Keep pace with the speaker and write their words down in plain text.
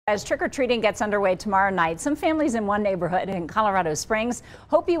As trick-or-treating gets underway tomorrow night, some families in one neighborhood in Colorado Springs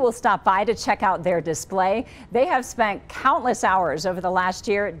hope you will stop by to check out their display. They have spent countless hours over the last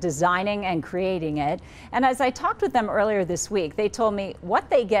year designing and creating it. And as I talked with them earlier this week, they told me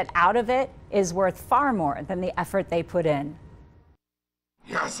what they get out of it is worth far more than the effort they put in.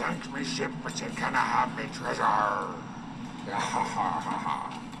 You sank me ship, but you cannot have me treasure.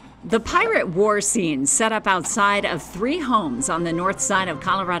 The pirate war scene set up outside of 3 homes on the north side of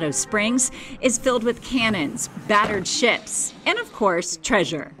Colorado Springs is filled with cannons, battered ships, and of course,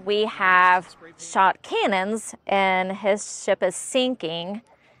 treasure. We have shot cannons and his ship is sinking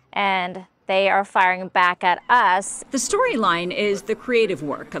and they are firing back at us. The storyline is the creative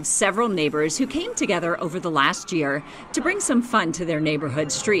work of several neighbors who came together over the last year to bring some fun to their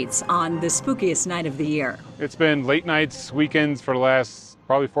neighborhood streets on the spookiest night of the year. It's been late nights, weekends for the last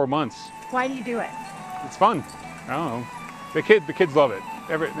probably 4 months. Why do you do it? It's fun. I don't know. The kids love it.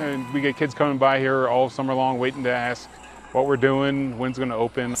 And we get kids coming by here all summer long waiting to ask what we're doing, when's going to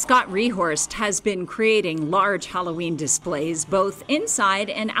open. Scott Rehorst has been creating large Halloween displays both inside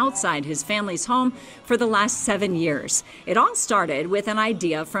and outside his family's home for the last 7 years. It all started with an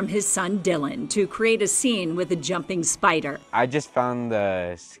idea from his son Dylan to create a scene with a jumping spider. I just found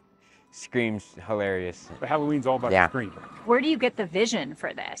the screams hilarious. Halloween's all about the scream. Where do you get the vision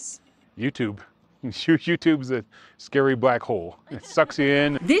for this? YouTube. YouTube's a scary black hole. It sucks you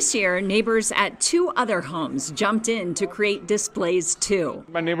in. This year, neighbors at 2 other homes jumped in to create displays too.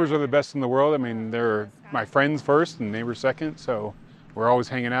 My neighbors are the best in the world. I mean, they're my friends first and neighbors second, so we're always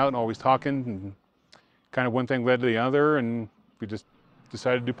hanging out and always talking, and kind of one thing led to the other, and we just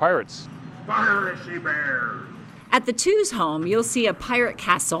decided to do pirates. Piracy bears! At the Two's home, you'll see a pirate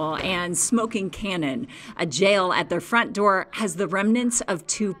castle and smoking cannon. A jail at their front door has the remnants of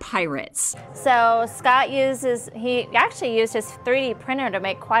 2 pirates. So Scott he actually used his 3D printer to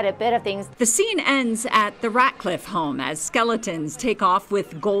make quite a bit of things. The scene ends at the Ratcliffe home as skeletons take off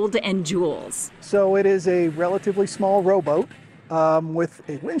with gold and jewels. So it is a relatively small rowboat with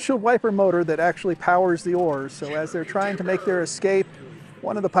a windshield wiper motor that actually powers the oars. So as they're trying to make their escape,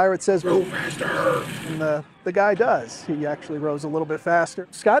 one of the pirates says, "Row faster," and the guy does. He actually rows a little bit faster.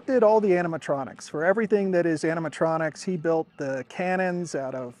 Scott did all the animatronics. For everything that is animatronics, he built the cannons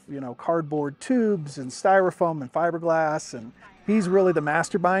out of, cardboard tubes and styrofoam and fiberglass, and he's really the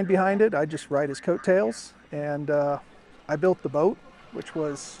mastermind behind it. I just ride his coattails, and I built the boat, which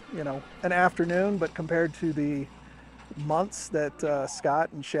was, an afternoon, but compared to the months that Scott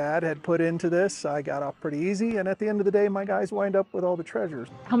and Shad had put into this, I got off pretty easy, and at the end of the day my guys wind up with all the treasures.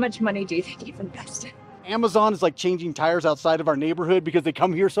 How much money do you think you've invested? Amazon is like changing tires outside of our neighborhood because they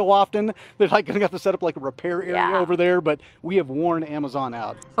come here so often. They're like going to have to set up like a repair area over there, but we have worn Amazon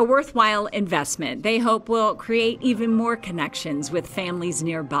out. A worthwhile investment they hope will create even more connections with families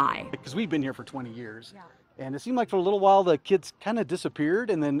nearby. Because we've been here for 20 years. And it seemed like for a little while the kids kind of disappeared,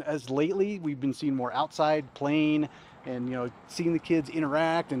 and then as lately we've been seeing more outside playing, and seeing the kids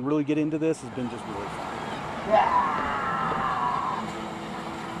interact and really get into this has been just really fun.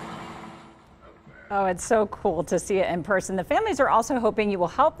 Oh, it's so cool to see it in person. The families are also hoping you will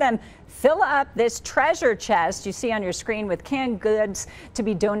help them fill up this treasure chest you see on your screen with canned goods to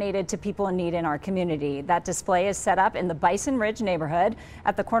be donated to people in need in our community. That display is set up in the Bison Ridge neighborhood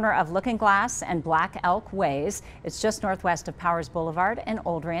at the corner of Looking Glass and Black Elk Ways. It's just northwest of Powers Boulevard and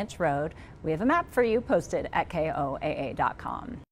Old Ranch Road. We have a map for you posted at KOAA.com.